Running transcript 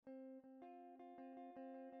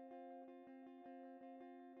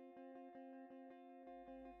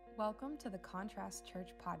Welcome to the Contrast Church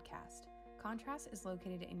podcast. Contrast is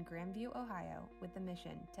located in Grandview, Ohio, with the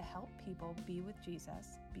mission to help people be with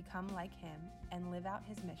Jesus, become like him, and live out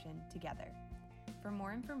his mission together. For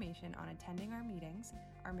more information on attending our meetings,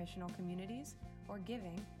 our missional communities, or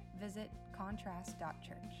giving, visit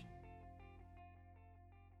contrast.church.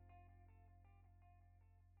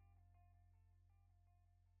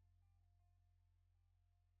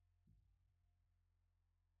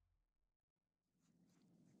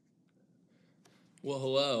 Well,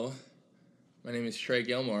 hello. My name is Trey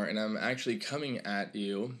Gilmore, and I'm actually coming at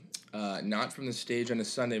you, not from the stage on a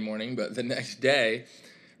Sunday morning, but the next day,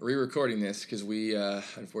 re-recording this because we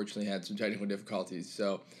unfortunately had some technical difficulties.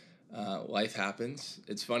 So life happens.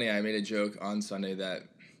 It's funny, I made a joke on Sunday that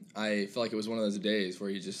I felt like it was one of those days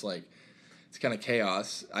where you just it's kind of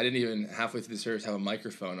chaos. I didn't even halfway through the service have a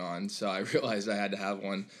microphone on, so I realized I had to have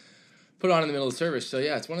one put on in the middle of the service. So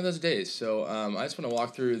yeah, it's one of those days. So I just want to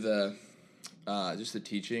walk through just the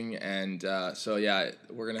teaching, and so yeah,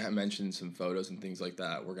 we're gonna mention some photos and things like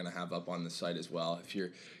that. We're gonna have up on the site as well if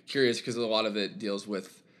you're curious, because a lot of it deals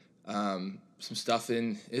with some stuff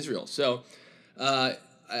in Israel. So I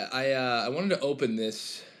wanted to open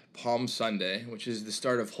this Palm Sunday, which is the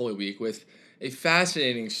start of Holy Week, with a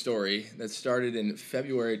fascinating story that started in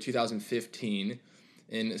February 2015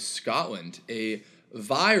 in Scotland. A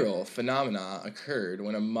viral phenomena occurred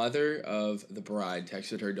when a mother of the bride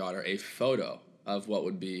texted her daughter a photo of what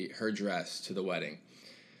would be her dress to the wedding.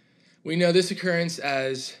 We know this occurrence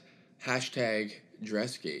as hashtag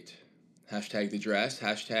Dressgate, hashtag the dress,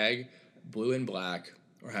 hashtag blue and black,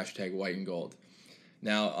 or hashtag white and gold.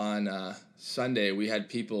 Now, on Sunday, we had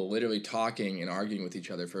people literally talking and arguing with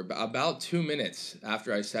each other for about 2 minutes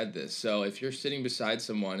after I said this. So if you're sitting beside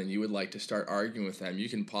someone and you would like to start arguing with them, you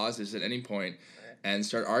can pause this at any point and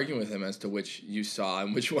start arguing with them as to which you saw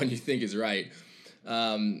and which one you think is right.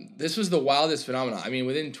 This was the wildest phenomenon. I mean,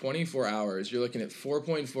 within 24 hours, you're looking at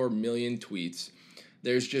 4.4 million tweets.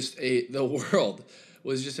 There's just the world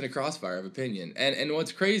was just in a crossfire of opinion. And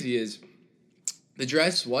what's crazy is the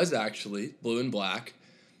dress was actually blue and black.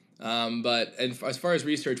 But as far as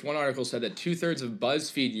research, one article said that 2/3 of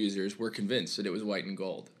BuzzFeed users were convinced that it was white and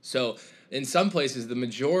gold. So in some places, the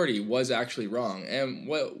majority was actually wrong. And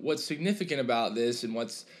what's significant about this and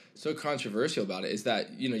what's so controversial about it is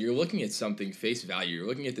that, you're looking at something face value. You're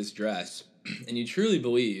looking at this dress, and you truly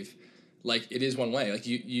believe, it is one way.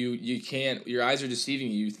 You can't, your eyes are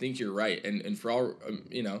deceiving you. You think you're right. And for all,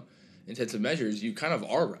 intents and measures, you kind of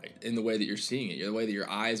are right in the way that you're seeing it, the way that your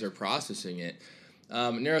eyes are processing it.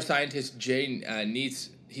 Neuroscientist Jay Neitz,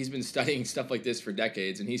 he's been studying stuff like this for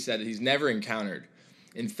decades, and he said that he's never encountered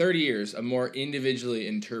in 30 years a more individually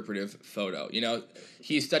interpretive photo.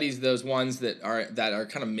 He studies those ones that are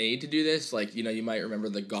kind of made to do this. You might remember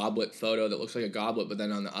the goblet photo that looks like a goblet, but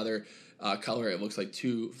then on the other color it looks like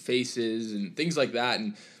two faces and things like that.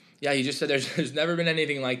 And yeah, he just said there's never been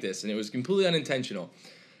anything like this, and it was completely unintentional.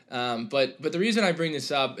 But the reason I bring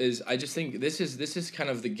this up is I just think this is kind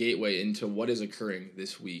of the gateway into what is occurring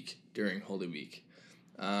this week during Holy Week.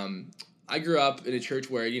 I grew up in a church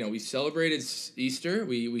where, we celebrated Easter.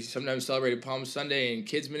 We sometimes celebrated Palm Sunday. In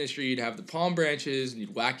kids ministry, you'd have the palm branches and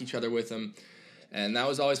you'd whack each other with them. And that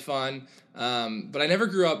was always fun. But I never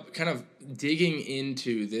grew up kind of digging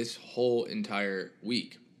into this whole entire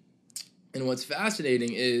week. And what's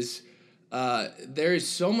fascinating is there is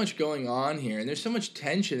so much going on here, and there's so much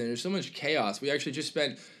tension, and there's so much chaos. We actually just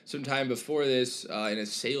spent some time before this in a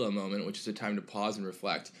Selah moment, which is a time to pause and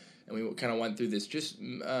reflect. And we kind of went through this just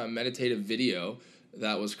meditative video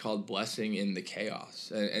that was called Blessing in the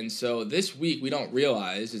Chaos. And so this week, we don't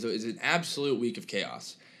realize, is an absolute week of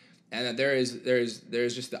chaos. And that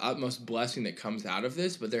there's just the utmost blessing that comes out of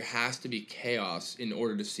this, but there has to be chaos in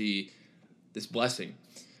order to see this blessing.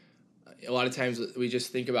 A lot of times we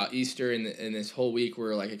just think about Easter and this whole week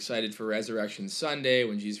we're excited for Resurrection Sunday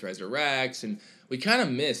when Jesus resurrects, and we kind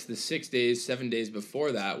of miss the 6 days, 7 days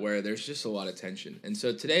before that where there's just a lot of tension. And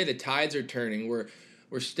so today the tides are turning.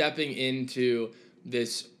 We're stepping into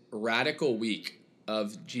this radical week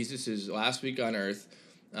of Jesus's last week on earth.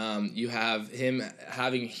 You have him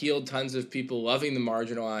having healed tons of people, loving the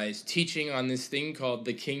marginalized, teaching on this thing called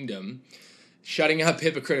the kingdom, shutting up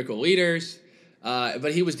hypocritical leaders.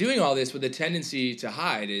 But he was doing all this with a tendency to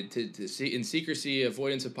hide, to see in secrecy,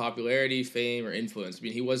 avoidance of popularity, fame, or influence. I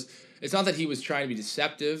mean, it's not that he was trying to be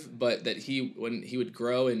deceptive, but that when he would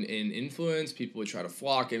grow in influence, people would try to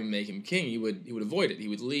flock him and make him king. He would avoid it. He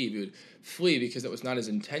would leave. He would flee because that was not his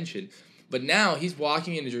intention. But now he's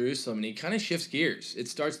walking into Jerusalem and he kind of shifts gears. It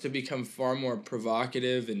starts to become far more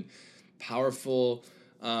provocative and powerful.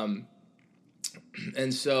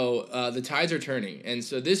 And so the tides are turning. And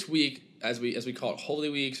so this week, as we call it Holy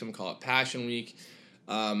Week, some call it Passion Week,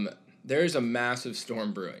 there's a massive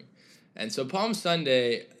storm brewing. And so Palm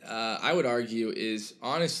Sunday, I would argue, is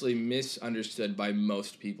honestly misunderstood by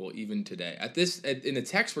most people even today. In the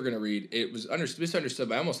text we're going to read, it was misunderstood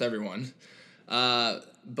by almost everyone.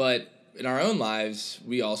 But in our own lives,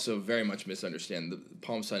 we also very much misunderstand the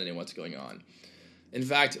Palm Sunday and what's going on. In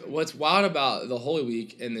fact, what's wild about the Holy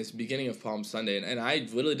Week and this beginning of Palm Sunday, and I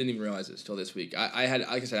literally didn't even realize this till this week. I had,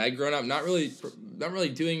 like I said, I had grown up not really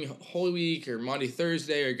doing Holy Week or Maundy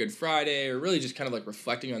Thursday or Good Friday, or really just kind of like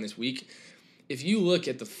reflecting on this week. If you look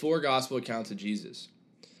at the 4 gospel accounts of Jesus,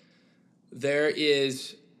 there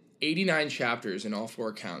is 89 chapters in all 4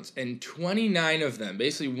 accounts, and 29 of them,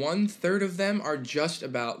 basically 1/3 of them, are just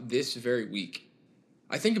about this very week.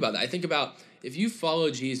 I think about that. I think about if you follow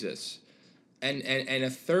Jesus, and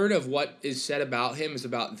 1/3 of what is said about him is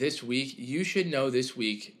about this week, you should know this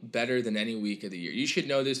week better than any week of the year. You should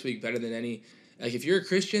know this week better than any, like if you're a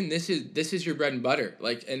Christian, this is your bread and butter.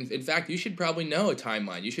 Like, and in fact, you should probably know a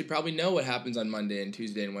timeline. You should probably know what happens on Monday and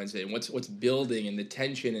Tuesday and Wednesday and what's building and the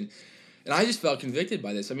tension. And I just felt convicted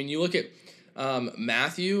by this. I mean, you look at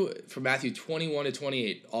Matthew, from Matthew 21 to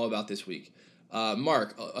 28, all about this week.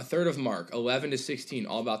 Mark, 1/3 of Mark, 11 to 16,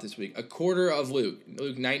 all about this week. 1/4 of Luke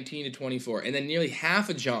 19 to 24, and then nearly half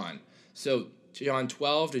of John. So John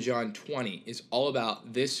 12 to John 20 is all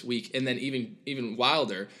about this week, and then even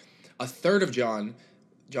wilder, 1/3 of John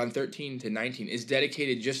 13 to 19, is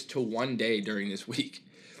dedicated just to one day during this week.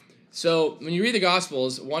 So when you read the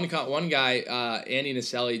Gospels, one guy, Andy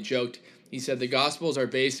Naselli, joked. He said the Gospels are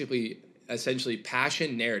basically essentially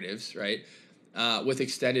passion narratives, right? With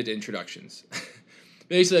extended introductions.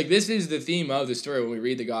 Basically, like, this is the theme of the story when we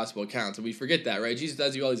read the gospel accounts, and we forget that, right? Jesus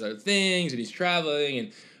does do all these other things, and he's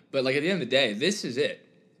traveling, but like at the end of the day, this is it.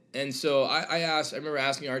 And so I remember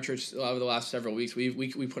asking our church over the last several weeks, we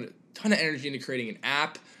put a ton of energy into creating an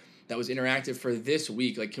app that was interactive for this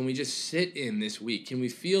week. Like, can we just sit in this week? Can we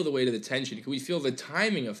feel the weight of the tension? Can we feel the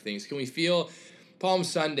timing of things? Can we feel Palm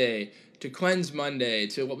Sunday to Cleanse Monday,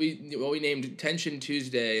 to what we named Tension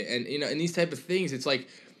Tuesday, and and these type of things? It's like,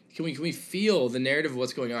 can we feel the narrative of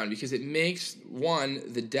what's going on? Because it makes, one,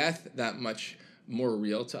 the death that much more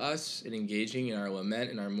real to us and engaging in our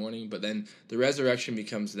lament and our mourning, but then the resurrection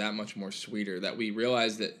becomes that much more sweeter, that we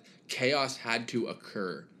realize that chaos had to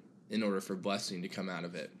occur in order for blessing to come out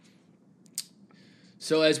of it.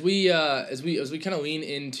 So as we kind of lean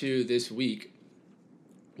into this week,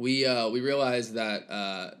 we realize that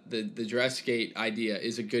the dress gate idea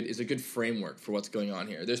is a good framework for what's going on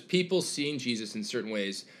here. There's people seeing Jesus in certain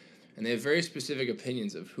ways, and they have very specific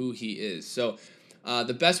opinions of who he is. So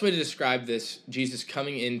the best way to describe this, Jesus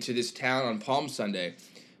coming into this town on Palm Sunday,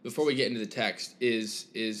 before we get into the text, is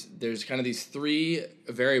there's kind of these 3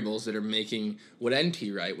 variables that are making what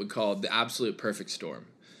N.T. Wright would call the absolute perfect storm.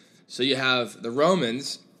 So you have the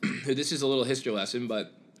Romans, who, this is a little history lesson,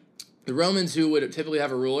 but the Romans, who would typically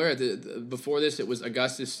have a ruler, before this it was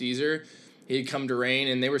Augustus Caesar. He had come to reign,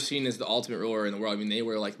 and they were seen as the ultimate ruler in the world. I mean, they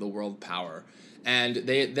were like the world power. And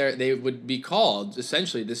they would be called,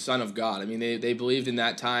 essentially, the Son of God. I mean, they believed in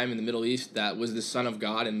that time in the Middle East that was the Son of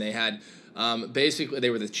God, and they had, basically, they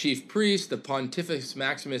were the chief priest, the Pontifex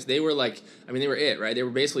Maximus. They were like, I mean, they were it, right? They were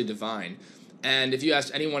basically divine. And if you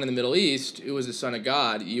asked anyone in the Middle East who was the Son of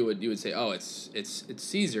God, you would say, oh, it's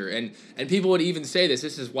Caesar. And people would even say this.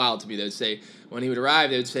 This is wild to me. They would say, when he would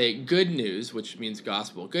arrive, they would say, good news, which means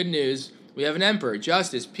gospel. Good news, we have an emperor,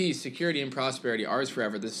 justice, peace, security, and prosperity, ours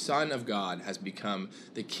forever. The Son of God has become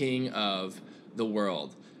the King of the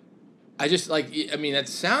world. That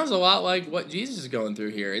sounds a lot like what Jesus is going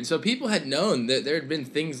through here. And so people had known that there had been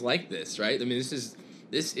things like this, right? I mean,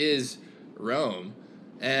 this is Rome.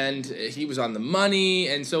 And he was on the money,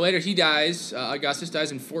 and so later he dies. Augustus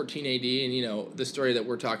dies in 14 AD, and the story that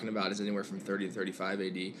we're talking about is anywhere from 30 to 35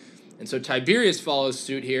 AD. And so Tiberius follows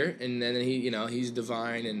suit here, and then he's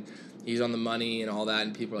divine, and he's on the money and all that,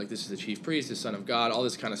 and people are like, this is the chief priest, the Son of God, all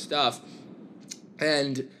this kind of stuff.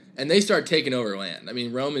 And they start taking over land. I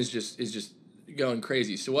mean, Rome is just going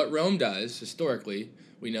crazy. So what Rome does, historically,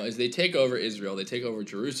 we know, is they take over Israel. They take over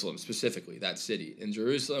Jerusalem, specifically, that city. And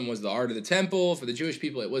Jerusalem was the heart of the temple for the Jewish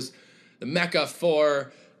people. It was the Mecca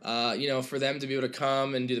for them to be able to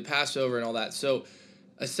come and do the Passover and all that. So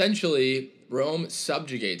essentially, Rome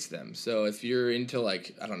subjugates them. So if you're into,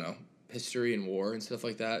 history and war and stuff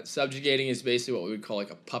like that, subjugating is basically what we would call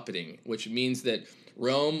like a puppeting, which means that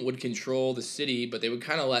Rome would control the city, but they would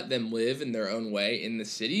kind of let them live in their own way in the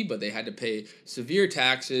city, but they had to pay severe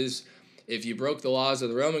taxes. If you broke the laws of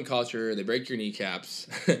the Roman culture, they break your kneecaps.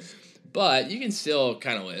 But you can still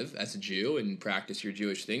kind of live as a Jew and practice your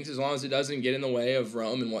Jewish things as long as it doesn't get in the way of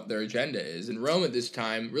Rome and what their agenda is. And Rome at this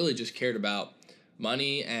time really just cared about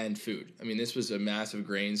money and food. I mean, this was a massive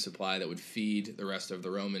grain supply that would feed the rest of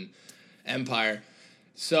the Roman Empire.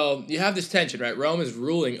 So you have this tension, right? Rome is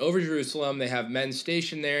ruling over Jerusalem. They have men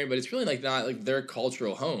stationed there, but it's really not like their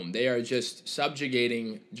cultural home. They are just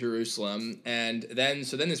subjugating Jerusalem. And then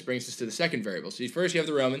this brings us to the second variable. So first you have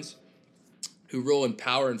the Romans, who rule in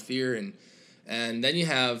power and fear, and then you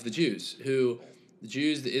have the Jews,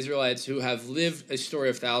 the Israelites, who have lived a story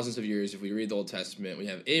of thousands of years. If we read the Old Testament, we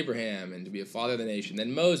have Abraham, and to be a father of the nation.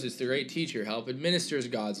 Then Moses, the great teacher, administers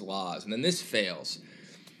God's laws. And then this fails.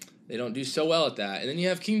 They don't do so well at that. And then you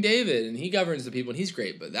have King David, and he governs the people, and he's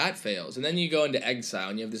great, but that fails. And then you go into exile,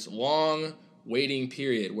 and you have this long waiting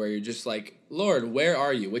period where you're just like, Lord, where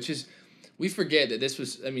are you? Which is, we forget that this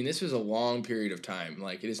was a long period of time.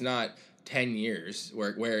 Like, it is not 10 years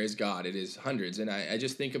where is God? It is hundreds. And I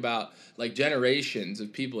just think about like generations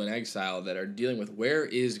of people in exile that are dealing with where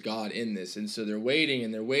is God in this? And so they're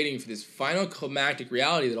waiting for this final climactic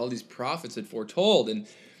reality that all these prophets had foretold. And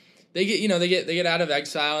they get out of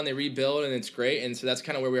exile and they rebuild, and it's great. And so that's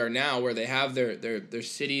kind of where we are now, where they have their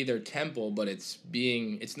city, their temple, but it's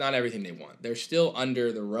not everything they want. They're still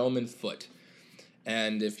under the Roman foot.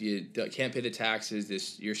 And if you can't pay the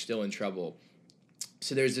taxes, you're still in trouble.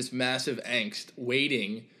 So there's this massive angst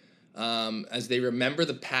waiting as they remember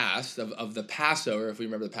the past of the Passover. If we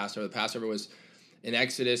remember the Passover was in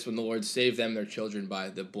Exodus when the Lord saved them, their children, by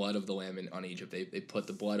the blood of the lamb on Egypt. They put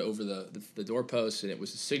the blood over the doorposts, and it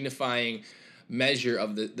was a signifying measure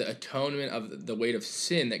of the atonement of the weight of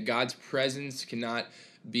sin, that God's presence cannot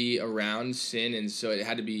be around sin, and so it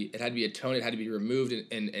had to be atoned, it had to be removed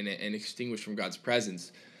and extinguished from God's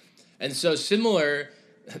presence. And so similar,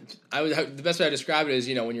 the best way I describe it is,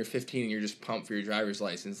 when you're 15 and you're just pumped for your driver's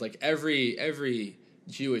license. Like every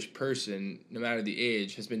Jewish person, no matter the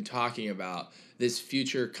age, has been talking about this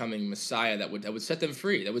future coming Messiah that would set them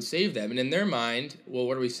free, that would save them. And in their mind, well,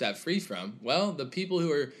 what are we set free from? Well, the people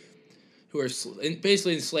who are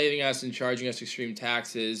basically enslaving us and charging us extreme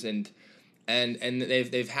taxes, and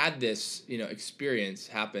they've had this experience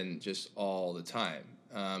happen just all the time.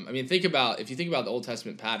 If you think about the Old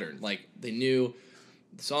Testament pattern, like they knew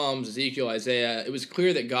Psalms, Ezekiel, Isaiah, it was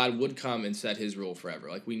clear that God would come and set his rule forever.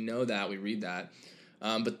 Like, we know that, we read that.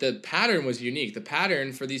 But the pattern was unique. The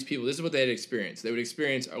pattern for these people, this is what they had experienced. They would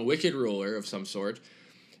experience a wicked ruler of some sort,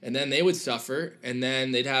 and then they would suffer, and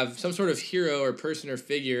then they'd have some sort of hero or person or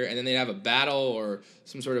figure, and then they'd have a battle or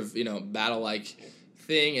some sort of, battle-like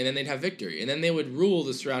thing, and then they'd have victory. And then they would rule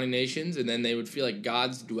the surrounding nations, and then they would feel like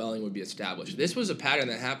God's dwelling would be established. This was a pattern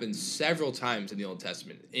that happened several times in the Old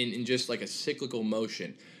Testament, in just like a cyclical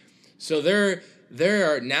motion. So there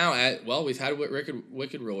are now we've had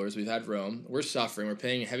wicked rulers, we've had Rome, we're suffering, we're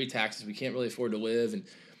paying heavy taxes, we can't really afford to live,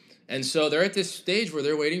 and so they're at this stage where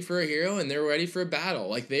they're waiting for a hero and they're ready for a battle.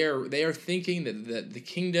 Like they are thinking that the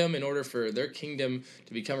kingdom, in order for their kingdom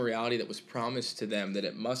to become a reality that was promised to them, that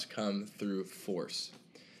it must come through force.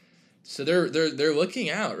 So they're looking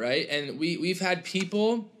out, right? And we've had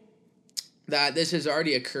people that this has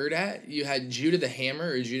already occurred at. You had Judah the Hammer,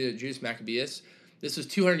 or Judas Maccabeus. This was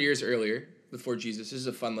 200 years earlier, before Jesus. This is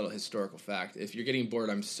a fun little historical fact. If you're getting bored,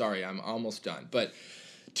 I'm sorry. I'm almost done. But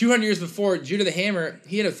 200 years before, Judah the Hammer,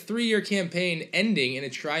 he had a 3-year campaign ending in a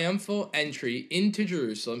triumphal entry into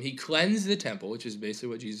Jerusalem. He cleansed the temple, which is basically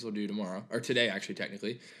what Jesus will do tomorrow, or today, actually,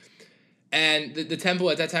 technically. And the temple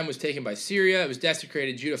at that time was taken by Syria. It was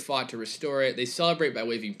desecrated. Judah fought to restore it. They celebrate by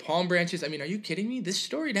waving palm branches. I mean, are you kidding me? This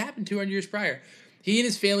story had happened 200 years prior. He and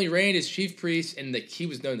his family reigned as chief priests, and he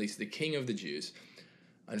was known as the King of the Jews.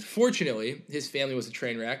 Unfortunately, his family was a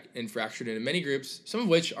train wreck and fractured into many groups, some of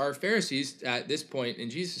which are Pharisees at this point in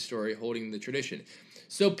Jesus' story holding the tradition.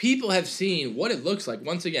 So people have seen what it looks like,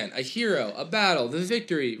 once again, a hero, a battle, the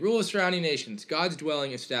victory, rule of surrounding nations, God's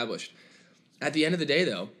dwelling established. At the end of the day,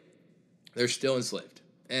 though, they're still enslaved.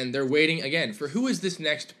 And they're waiting, again, for who is this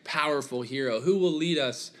next powerful hero? Who will lead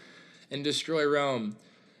us and destroy Rome?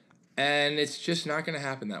 And it's just not going to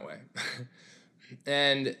happen that way.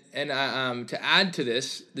 And to add to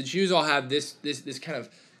this, the Jews all have this kind of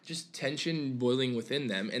just tension boiling within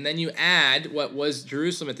them. And then you add what was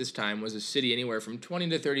Jerusalem at this time was a city anywhere from 20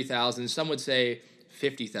 to 30,000. Some would say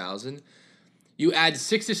 50,000. You add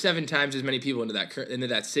 6 to 7 times as many people into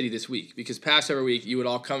that city this week, because Passover week you would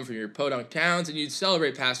all come from your podunk towns and you'd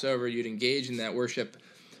celebrate Passover. You'd engage in that worship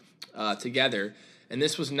together. And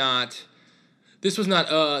this was not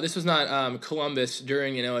Columbus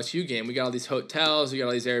during an OSU game. We got all these hotels, we got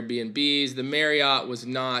all these Airbnbs. The Marriott was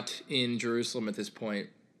not in Jerusalem at this point.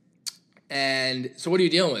 And so what are you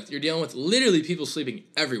dealing with? You're dealing with literally people sleeping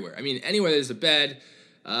everywhere. I mean, anywhere there's a bed.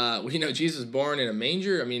 Jesus was born in a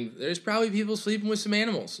manger. I mean, there's probably people sleeping with some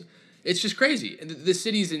animals. It's just crazy. The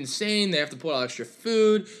city's insane. They have to pull out extra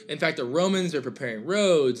food. In fact, the Romans are preparing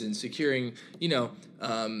roads and securing,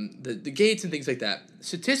 the gates and things like that.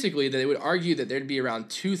 Statistically, they would argue that there'd be around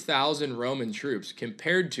 2,000 Roman troops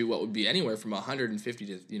compared to what would be anywhere from 150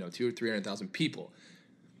 to 200,000 or 300,000 people.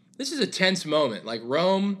 This is a tense moment. Like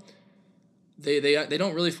Rome, they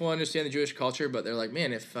don't really fully understand the Jewish culture, but they're like,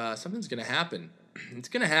 man, if something's going to happen, it's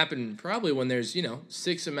going to happen probably when there's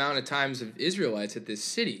 6 amount of times of Israelites at this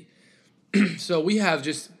city. So we have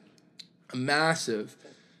just a massive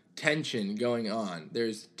tension going on.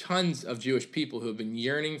 There's tons of Jewish people who have been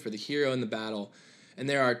yearning for the hero in the battle, and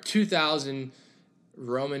there are 2,000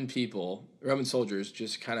 Roman soldiers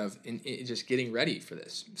just kind of just getting ready for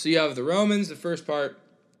this. So you have the Romans, the first part,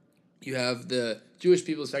 you have the Jewish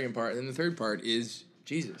people, the second part, and then the third part is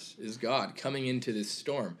Jesus, is God coming into this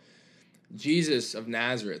storm. Jesus of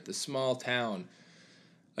Nazareth, the small town,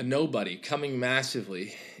 a nobody coming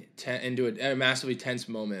massively into a massively tense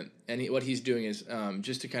moment. And what he's doing is,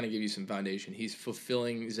 just to kind of give you some foundation, he's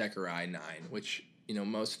fulfilling Zechariah 9, which,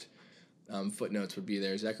 most footnotes would be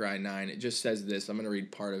there. Zechariah 9, it just says this. I'm going to read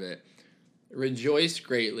part of it. Rejoice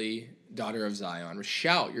greatly, daughter of Zion.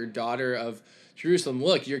 Shout, your daughter of Jerusalem.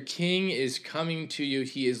 Look, your king is coming to you.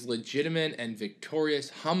 He is legitimate and victorious,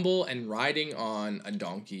 humble and riding on a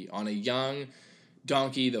donkey, on a young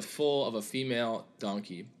donkey, the foal of a female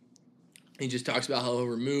donkey. He just talks about how he'll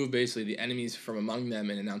remove basically the enemies from among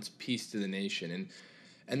them and announce peace to the nation.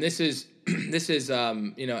 And this is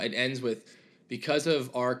it ends with, because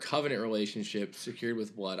of our covenant relationship secured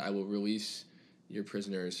with blood, I will release your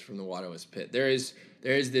prisoners from the waterless pit. There is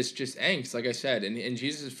this just angst, like I said, and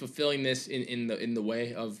Jesus is fulfilling this in the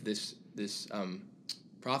way of this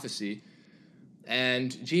prophecy.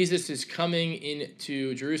 And Jesus is coming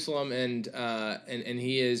into Jerusalem, and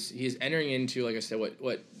he is entering into, like I said,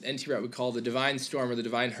 what N.T. Wright would call the divine storm or the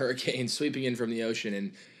divine hurricane sweeping in from the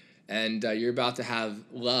ocean, and you're about to have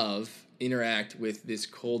love interact with this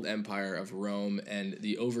cold empire of Rome and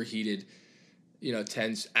the overheated,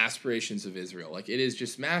 tense aspirations of Israel. Like, it is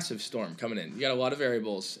just massive storm coming in. You got a lot of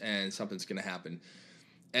variables, and something's going to happen.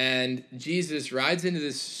 And Jesus rides into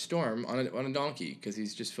this storm on a donkey because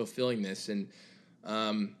he's just fulfilling this. And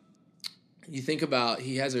you think about,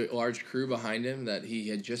 he has a large crew behind him that he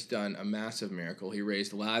had just done a massive miracle. He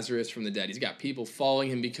raised Lazarus from the dead. He's got people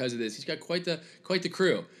following him because of this. He's got quite the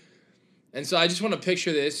crew. And so I just want to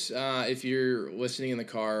picture this. If you're listening in the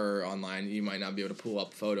car or online, you might not be able to pull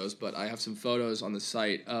up photos, but I have some photos on the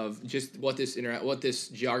site of just what this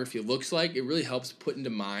geography looks like. It really helps put into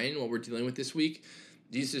mind what we're dealing with this week.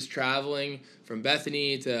 Jesus is traveling from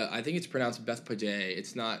Bethany to, I think it's pronounced Bethpage.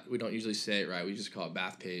 It's not, we don't usually say it right. We just call it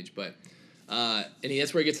Bethpage. But,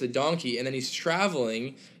 that's where he gets the donkey. And then he's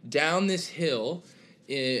traveling down this hill,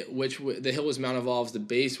 which the hill was Mount of Olives. The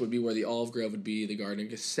base would be where the olive grove would be, the Garden of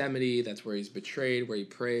Gethsemane. That's where he's betrayed, where he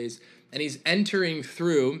prays. And he's entering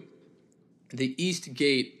through the east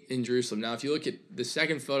gate in Jerusalem. Now, if you look at the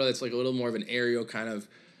second photo, that's like a little more of an aerial kind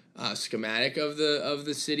of schematic of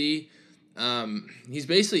the city. He's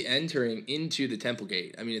basically entering into the temple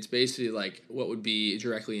gate. I mean, it's basically like what would be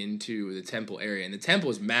directly into the temple area. And the temple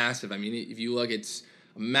is massive. I mean, if you look, it's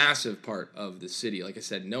a massive part of the city. Like I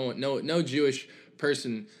said, no Jewish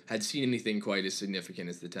person had seen anything quite as significant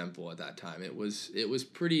as the temple at that time. It was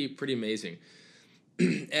pretty amazing.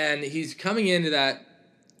 And he's coming into that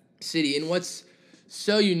city, and what's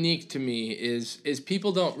so unique to me is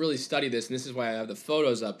people don't really study this, and this is why I have the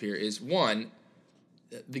photos up here, is one,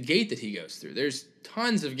 the gate that he goes through. There's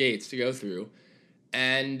tons of gates to go through,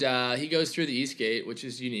 and he goes through the east gate, which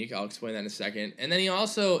is unique. I'll explain that in a second. And then he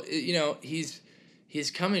also, he's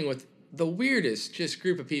coming with the weirdest just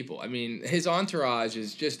group of people. I mean, his entourage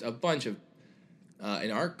is just a bunch of,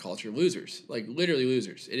 in our culture, losers, like literally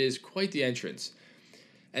losers. It is quite the entrance.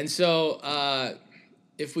 And so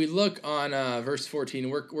if we look on verse 14,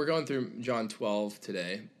 we're going through John 12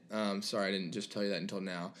 today. Sorry, I didn't just tell you that until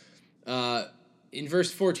now. In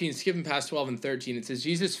verse 14, skipping past 12 and 13, it says,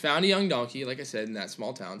 Jesus found a young donkey, like I said, in that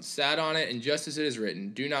small town, sat on it, and just as it is written,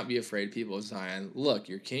 do not be afraid, people of Zion. Look,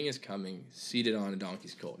 your king is coming, seated on a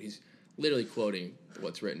donkey's colt. He's literally quoting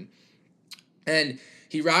what's written. And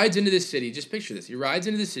he rides into this city. Just picture this. He rides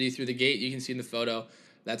into the city through the gate. You can see in the photo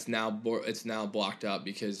it's now blocked up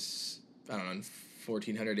because, I don't know, in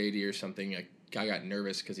 1400 AD or something, a guy got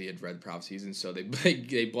nervous because he had read prophecies, and so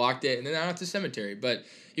they blocked it, and then now it's a cemetery. But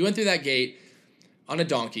he went through that gate on a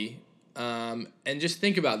donkey, and just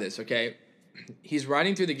think about this, okay? He's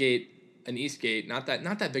riding through the gate an east gate, not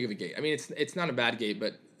that big of a gate. I mean, it's not a bad gate,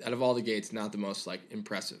 but out of all the gates, not the most like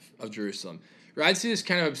impressive of Jerusalem. Rides through this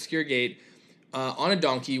kind of obscure gate on a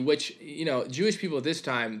donkey, which, Jewish people at this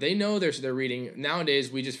time, they know they're reading.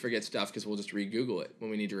 Nowadays, we just forget stuff because we'll just re-Google it when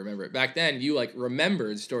we need to remember it. Back then, you like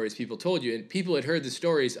remembered stories people told you, and people had heard the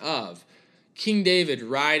stories of King David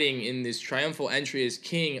riding in this triumphal entry as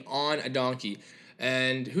king on a donkey.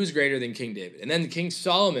 And who's greater than King David? And then King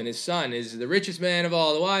Solomon, his son, is the richest man of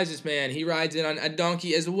all, the wisest man. He rides in on a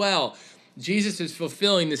donkey as well. Jesus is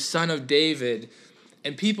fulfilling the son of David.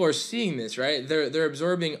 And people are seeing this, right? They're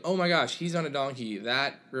absorbing, oh my gosh, he's on a donkey.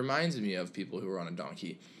 That reminds me of people who are on a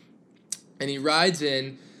donkey. And he rides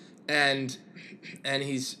in, and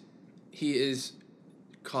he is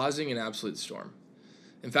causing an absolute storm.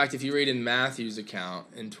 In fact, if you read in Matthew's account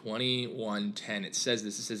in 21:10, it says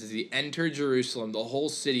this. It says, as he entered Jerusalem, the whole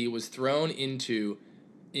city was thrown into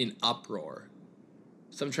an uproar.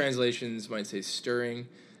 Some translations might say stirring,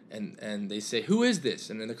 and they say, who is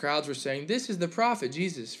this? And then the crowds were saying, this is the prophet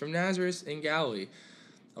Jesus from Nazareth in Galilee.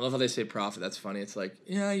 I love how they say prophet. That's funny. It's like,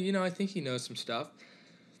 yeah, I think he knows some stuff.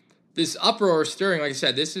 This uproar stirring, like I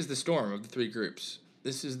said, this is the storm of the three groups.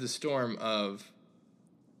 This is the storm of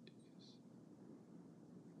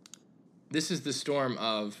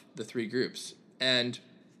the three groups. And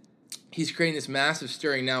he's creating this massive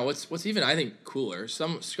stirring. Now, what's even, I think, cooler,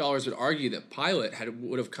 some scholars would argue that Pilate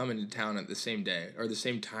would have come into town at the same day, or the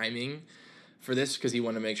same timing for this, because he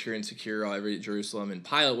wanted to make sure and secure every Jerusalem. And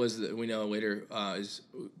Pilate we know later,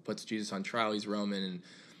 puts Jesus on trial. He's Roman. And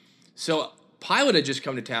so Pilate had just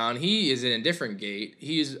come to town. He is in a different gate.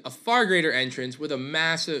 He is a far greater entrance with a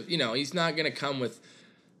massive, he's not going to come with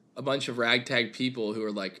a bunch of ragtag people who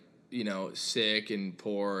are like, sick and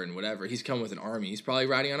poor and whatever. He's come with an army. He's probably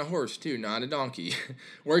riding on a horse too, not a donkey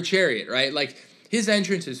or a chariot, right? Like, his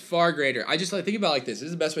entrance is far greater. I just think about it like this. This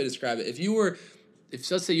is the best way to describe it. If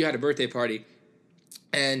let's say you had a birthday party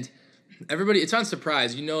and everybody, it's on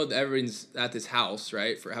surprise, that everyone's at this house,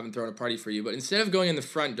 right, for having thrown a party for you. But instead of going in the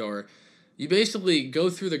front door, you basically go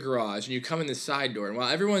through the garage and you come in the side door. And while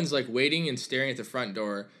everyone's like waiting and staring at the front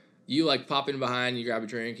door, you like pop in behind, you grab a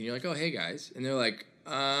drink, and you're like, oh, hey guys. And they're like,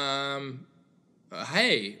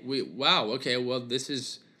 hey, okay, well, this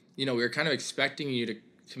is, we were kind of expecting you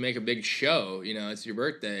to make a big show, it's your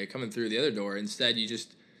birthday, coming through the other door. Instead, you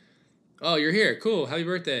just, oh, you're here, cool, happy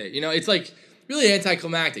birthday. It's like really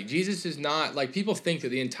anticlimactic. Jesus is not, like, people think that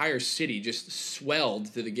the entire city just swelled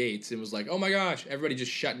to the gates and was like, oh my gosh, everybody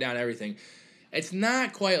just shut down everything. It's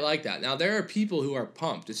not quite like that. Now, there are people who are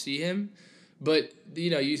pumped to see him, but,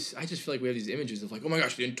 I just feel like we have these images of like, oh my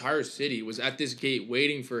gosh, the entire city was at this gate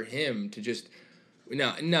waiting for him to just,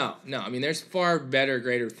 no. I mean, there's far better,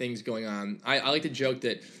 greater things going on. I like to joke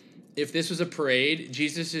that if this was a parade,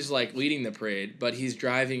 Jesus is like leading the parade, but he's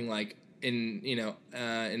driving like in,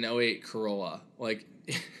 an 08 Corolla. Like,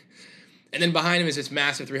 and then behind him is this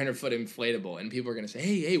massive 300-foot inflatable. And people are going to say,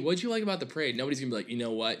 hey, what'd you like about the parade? Nobody's going to be like, you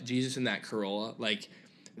know what? Jesus in that Corolla, like,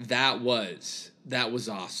 that was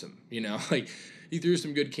awesome, like, he threw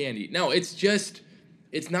some good candy. No, it's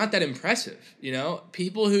not that impressive,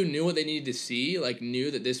 people who knew what they needed to see, like, knew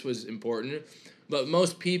that this was important, but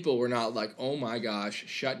most people were not like, oh my gosh,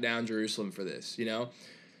 shut down Jerusalem for this,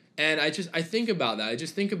 and I think about that. I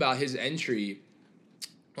just think about his entry,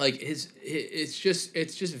 like, it's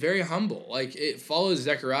just very humble. Like, it follows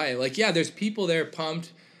Zechariah. Like, yeah, there's people there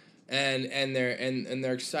pumped, and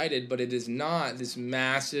they're excited, but it is not this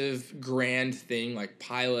massive grand thing like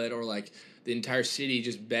Pilate, or like the entire city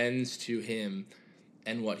just bends to him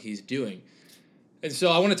and what he's doing. And so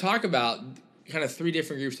I want to talk about kind of three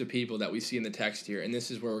different groups of people that we see in the text here, and this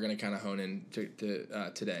is where we're going to kind of hone in to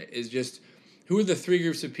today, is just who are the three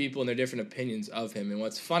groups of people and their different opinions of him. And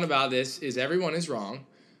what's fun about this is everyone is wrong,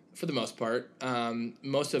 for the most part.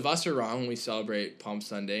 Most of us are wrong when we celebrate Palm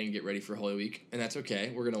Sunday and get ready for Holy Week, and that's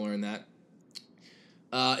okay. We're going to learn that.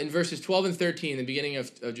 In verses 12 and 13, the beginning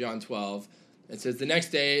of John 12, it says, the next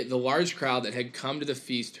day, the large crowd that had come to the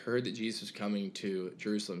feast heard that Jesus was coming to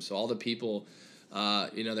Jerusalem. So all the people,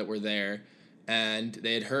 that were there, and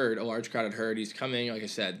they had heard, a large crowd had heard he's coming. Like I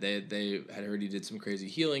said, they had heard he did some crazy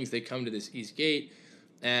healings. They come to this east gate,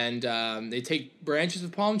 and they take branches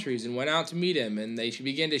of palm trees and went out to meet him, and they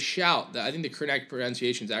began to shout. I think the correct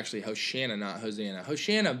pronunciation is actually Hosanna, not Hosanna.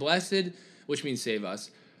 Hosanna, blessed, which means save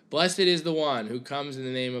us. Blessed is the one who comes in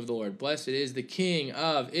the name of the Lord. Blessed is the King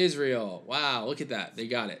of Israel. Wow, look at that. They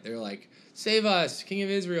got it. They're like, save us, King of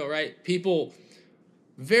Israel, right? People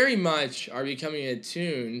very much are becoming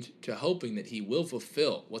attuned to hoping that he will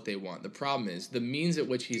fulfill what they want. The problem is the means at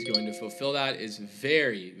which he's going to fulfill that is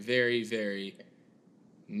very, very, very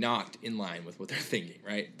not in line with what they're thinking,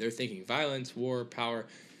 right? They're thinking violence, war, power.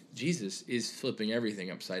 Jesus is flipping everything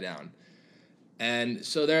upside down. And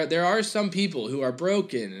so there are some people who are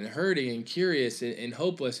broken and hurting and curious and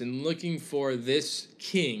hopeless and looking for this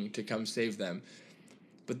king to come save them.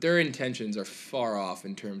 But their intentions are far off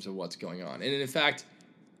in terms of what's going on. And in fact,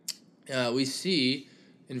 we see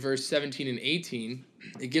in verse 17 and 18,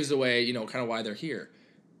 it gives away, kind of why they're here.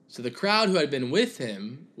 So the crowd who had been with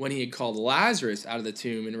him when he had called Lazarus out of the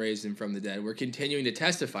tomb and raised him from the dead were continuing to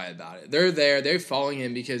testify about it. They're there, they're following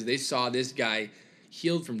him because they saw this guy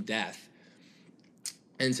healed from death.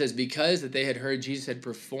 And it says, because that they had heard Jesus had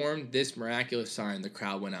performed this miraculous sign, the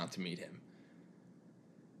crowd went out to meet him.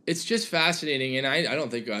 It's just fascinating, and I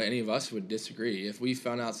don't think any of us would disagree. If we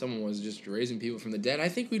found out someone was just raising people from the dead, I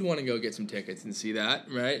think we'd want to go get some tickets and see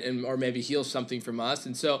that, right? Or maybe heal something from us.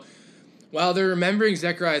 And so while they're remembering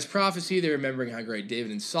Zechariah's prophecy, they're remembering how great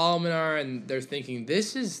David and Solomon are, and they're thinking,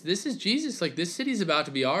 this is Jesus. Like, this city's about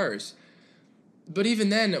to be ours. But even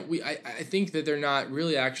then, I think that they're not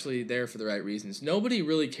really actually there for the right reasons. Nobody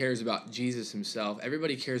really cares about Jesus himself.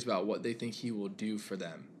 Everybody cares about what they think he will do for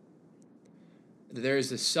them. There is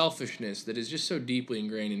this selfishness that is just so deeply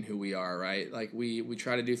ingrained in who we are, right? Like, we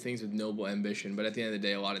try to do things with noble ambition, but at the end of the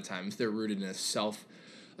day, a lot of times they're rooted in a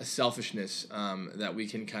selfishness that we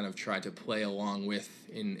can kind of try to play along with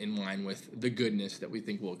in line with the goodness that we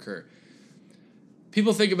think will occur.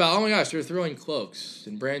 People think about, oh my gosh, they're throwing cloaks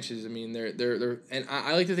and branches. I mean, they're and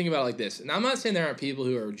I like to think about it like this. And I'm not saying there aren't people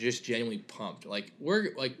who are just genuinely pumped. Like, we're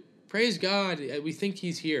like, praise God, we think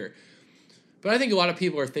he's here. But I think a lot of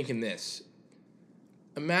people are thinking this.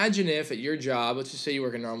 Imagine if at your job, let's just say you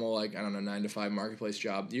work a normal, 9 to 5 marketplace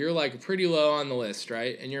job, you're like pretty low on the list,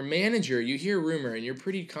 right? And your manager, you hear rumor and you're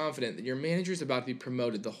pretty confident that your manager's about to be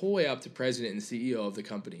promoted the whole way up to president and CEO of the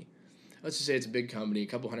company. Let's just say it's a big company, a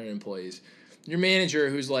couple hundred employees. Your manager,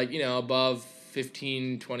 who's above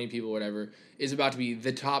 15, 20 people, whatever, is about to be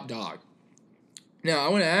the top dog. Now, I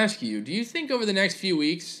want to ask you, do you think over the next few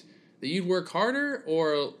weeks that you'd work harder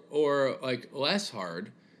or less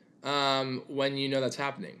hard when you know that's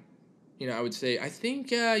happening? I would say, I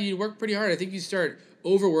think you'd work pretty hard. I think you'd start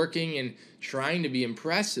overworking and trying to be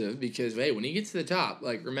impressive because, hey, when he gets to the top,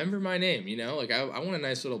 remember my name, I want a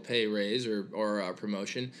nice little pay raise or a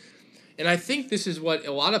promotion. And I think this is what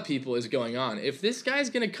a lot of people is going on. If this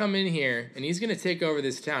guy's going to come in here and he's going to take over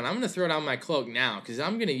this town, I'm going to throw down my cloak now because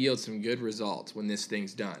I'm going to yield some good results when this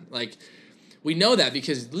thing's done. We know that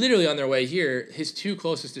because literally on their way here, his two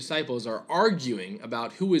closest disciples are arguing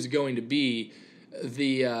about who is going to be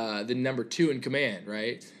the number 2 in command,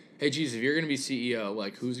 right? Hey, Jesus, if you're going to be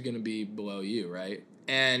CEO, who's going to be below you, right?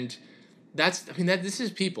 And this is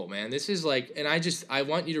people, man. This is and I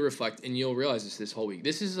want you to reflect, and you'll realize this whole week.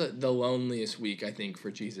 This is the loneliest week, I think,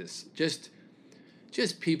 for Jesus. Just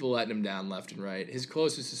people letting him down left and right. His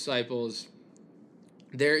closest disciples,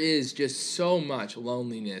 there is just so much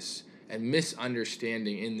loneliness and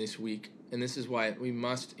misunderstanding in this week. And this is why we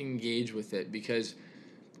must engage with it, because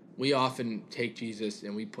we often take Jesus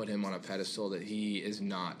and we put him on a pedestal that he is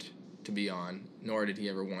not to be on, nor did he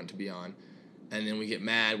ever want to be on. And then we get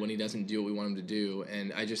mad when he doesn't do what we want him to do.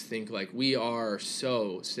 And I just think we are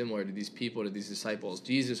so similar to these people, to these disciples.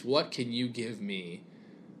 Jesus, what can you give me?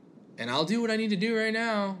 And I'll do what I need to do right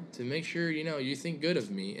now to make sure, you think good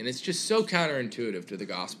of me. And it's just so counterintuitive to the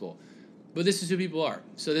gospel. But this is who people are.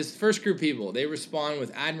 So this first group of people, they respond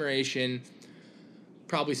with admiration,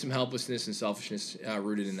 probably some helplessness and selfishness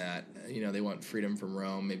rooted in that. They want freedom from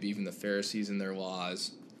Rome, maybe even the Pharisees and their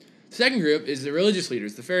laws. Second group is the religious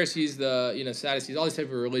leaders, the Pharisees, the Sadducees, all these type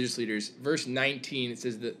of religious leaders. Verse 19, it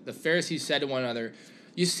says that the Pharisees said to one another,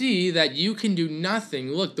 "You see that you can do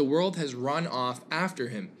nothing. Look, the world has run off after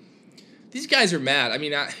him." These guys are mad. I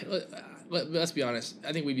mean, let's be honest.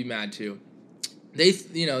 I think we'd be mad too. They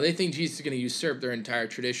think Jesus is going to usurp their entire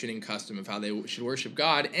tradition and custom of how they should worship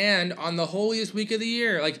God, and on the holiest week of the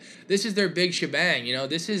year, this is their big shebang.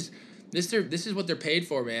 This is what they're paid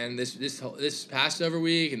for, man. This Passover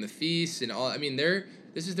week and the feasts and all. I mean,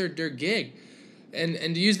 this is their gig, and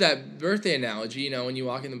to use that birthday analogy, when you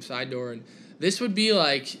walk in the side door, and this would be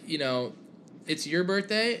it's your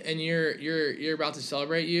birthday and you're about to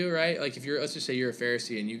celebrate you, right? If let's just say you're a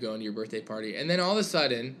Pharisee and you go into your birthday party, and then all of a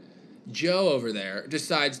sudden, Joe over there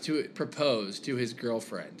decides to propose to his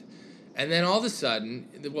girlfriend. And then all of a sudden,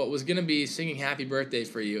 what was going to be singing happy birthday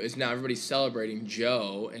for you is now everybody's celebrating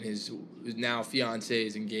Joe and his now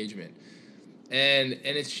fiance's engagement. And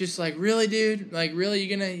it's just really, dude? Really,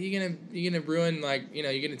 you're gonna ruin,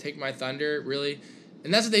 you're gonna take my thunder, really?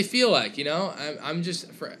 And that's what they feel like, I'm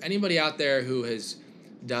just, for anybody out there who has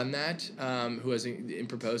done that, who has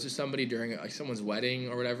proposed to somebody during someone's wedding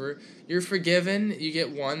or whatever, you're forgiven. You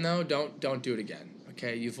get one though. Don't do it again.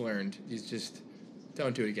 Okay, you've learned. You just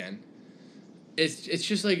don't do it again. It's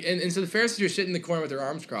just like, and so the Pharisees are sitting in the corner with their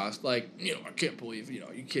arms crossed, like, I can't believe,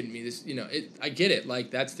 are you kidding me? This, I get it. Like,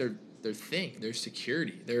 that's their thing, their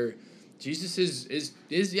security. Jesus is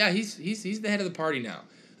yeah, he's the head of the party now.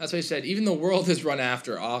 That's why he said, even the world has run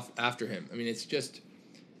after him. I mean,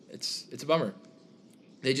 it's a bummer.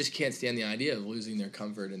 They just can't stand the idea of losing their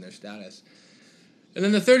comfort and their status. And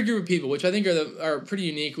then the third group of people, which I think are pretty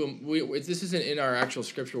unique. This isn't in our actual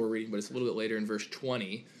scripture we're reading, but it's a little bit later in verse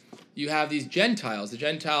 20. You have these Gentiles,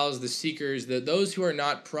 the seekers, those who are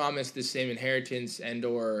not promised the same inheritance and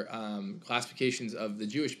or classifications of the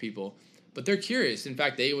Jewish people, but they're curious. In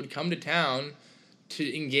fact, they would come to town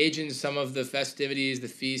to engage in some of the festivities, the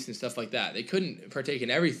feasts, and stuff like that. They couldn't partake in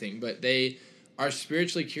everything, but they are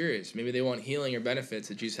spiritually curious. Maybe they want healing or benefits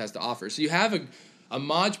that Jesus has to offer. So you have a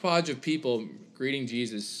modge podge of people greeting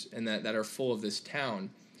Jesus and that are full of this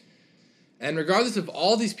town. And regardless of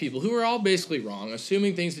all these people, who are all basically wrong,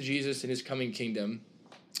 assuming things to Jesus and his coming kingdom,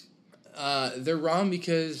 they're wrong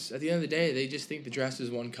because at the end of the day, they just think the dress is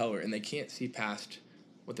one color and they can't see past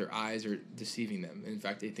what their eyes are deceiving them. In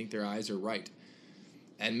fact, they think their eyes are right.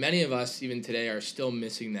 And many of us, even today, are still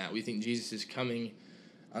missing that. We think Jesus is coming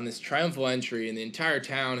on this triumphal entry, and the entire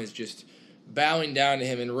town is just bowing down to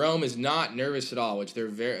him. And Rome is not nervous at all, which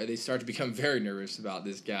they start to become very nervous about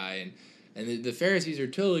this guy. And the Pharisees are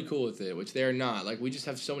totally cool with it, which they're not. Like, we just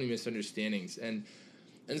have so many misunderstandings. And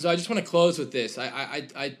so I just want to close with this.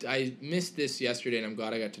 I missed this yesterday, and I'm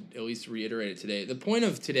glad I got to at least reiterate it today. The point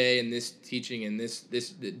of today and this teaching and this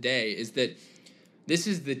day is that this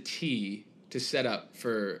is the tee to set up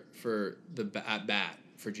for the at bat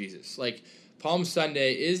for Jesus. Like, Palm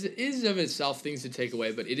Sunday is of itself things to take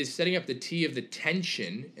away, but it is setting up the tee of the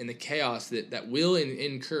tension and the chaos that will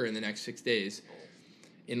incur in the next 6 days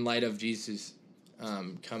in light of Jesus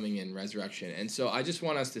coming in resurrection. And so I just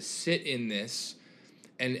want us to sit in this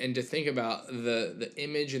and to think about the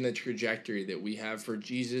image and the trajectory that we have for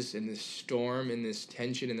Jesus in this storm and this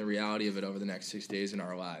tension and the reality of it over the next 6 days in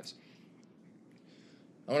our lives.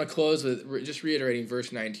 I want to close with just reiterating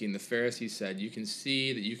verse 19. The Pharisees said, "You can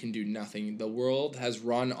see that you can do nothing. The world has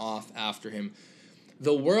run off after him."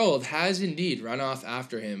 The world has indeed run off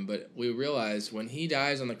after him, but we realize when he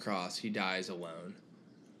dies on the cross, he dies alone.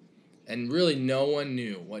 And really no one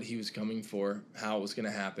knew what he was coming for, how it was going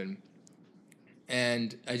to happen.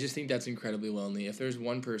 And I just think that's incredibly lonely. If there's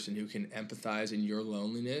one person who can empathize in your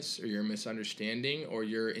loneliness or your misunderstanding or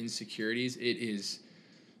your insecurities, it is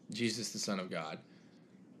Jesus, the Son of God.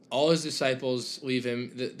 All his disciples leave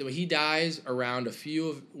him. He dies around a few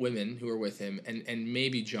of women who are with him, and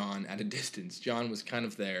maybe John at a distance. John was kind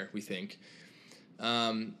of there, we think.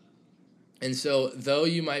 And so, though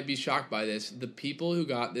you might be shocked by this, the people who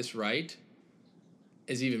got this right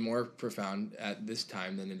is even more profound at this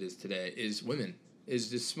time than it is today, is women.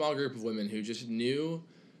 Is this small group of women who just knew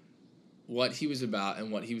what he was about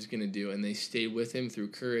and what he was going to do, and they stayed with him through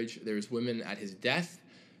courage. There was women at his death.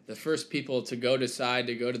 The first people to go to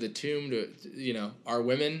the tomb, are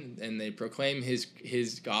women, and they proclaim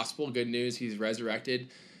his gospel, good news, he's resurrected.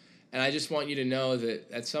 And I just want you to know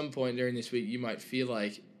that at some point during this week, you might feel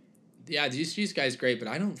like, yeah, Jesus guy's great, but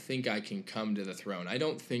I don't think I can come to the throne. I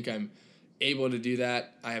don't think I'm able to do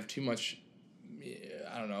that. I have too much,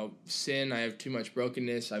 sin. I have too much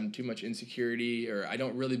brokenness. I'm too much insecurity, or I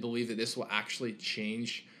don't really believe that this will actually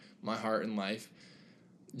change my heart and life.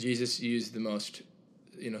 Jesus used the most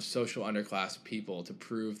social underclass people to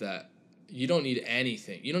prove that you don't need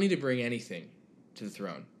anything. You don't need to bring anything to the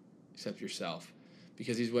throne except yourself,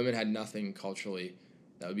 because these women had nothing culturally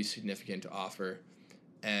that would be significant to offer.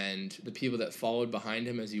 And the people that followed behind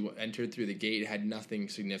him as he entered through the gate had nothing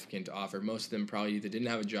significant to offer. Most of them probably either didn't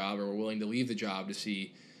have a job or were willing to leave the job to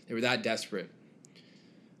see. They were that desperate.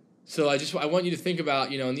 So I want you to think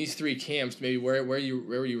about, in these three camps, maybe where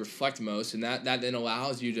you reflect most, and that then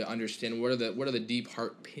allows you to understand what are the deep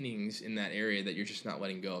heart pinnings in that area that you're just not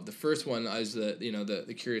letting go of. The first one is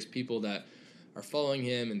the curious people that are following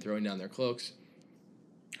him and throwing down their cloaks.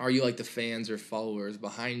 Are you like the fans or followers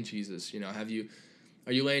behind Jesus?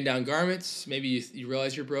 Are you laying down garments? Maybe you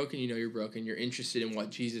realize you're broken. You're broken. You're interested in what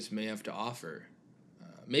Jesus may have to offer.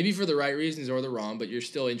 Maybe for the right reasons or the wrong, but you're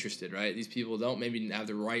still interested, right? These people don't maybe have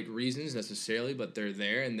the right reasons necessarily, but they're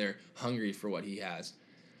there and they're hungry for what he has.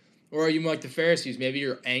 Or are you more like the Pharisees? Maybe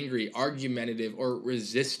you're angry, argumentative, or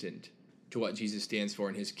resistant to what Jesus stands for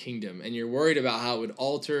in his kingdom, and you're worried about how it would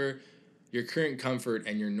alter your current comfort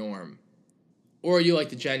and your norm. Or are you like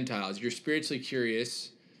the Gentiles? You're spiritually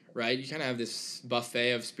curious, right? You kind of have this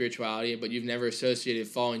buffet of spirituality, but you've never associated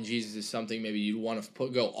following Jesus as something maybe you'd want to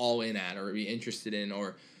go all in at or be interested in,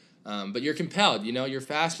 or but you're compelled, you're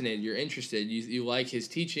fascinated, you're interested, you like his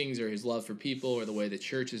teachings or his love for people or the way the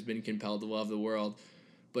church has been compelled to love the world,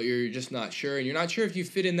 but you're just not sure, and you're not sure if you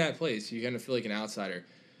fit in that place. You kind of feel like an outsider.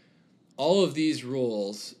 All of these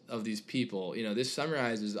roles of these people, this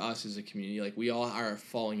summarizes us as a community. Like, we all are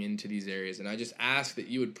falling into these areas, and I just ask that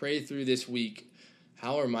you would pray through this week.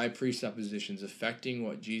 How are my presuppositions affecting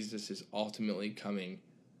what Jesus is ultimately coming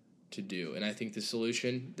to do? And I think the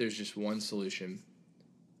solution, there's just one solution: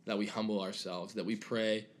 that we humble ourselves, that we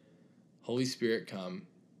pray, Holy Spirit, come.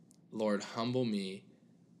 Lord, humble me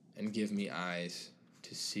and give me eyes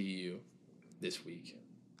to see you this week.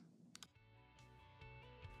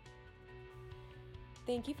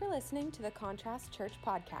 Thank you for listening to the Contrast Church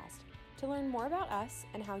podcast. To learn more about us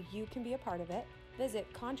and how you can be a part of it,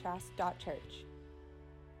 visit contrast.church.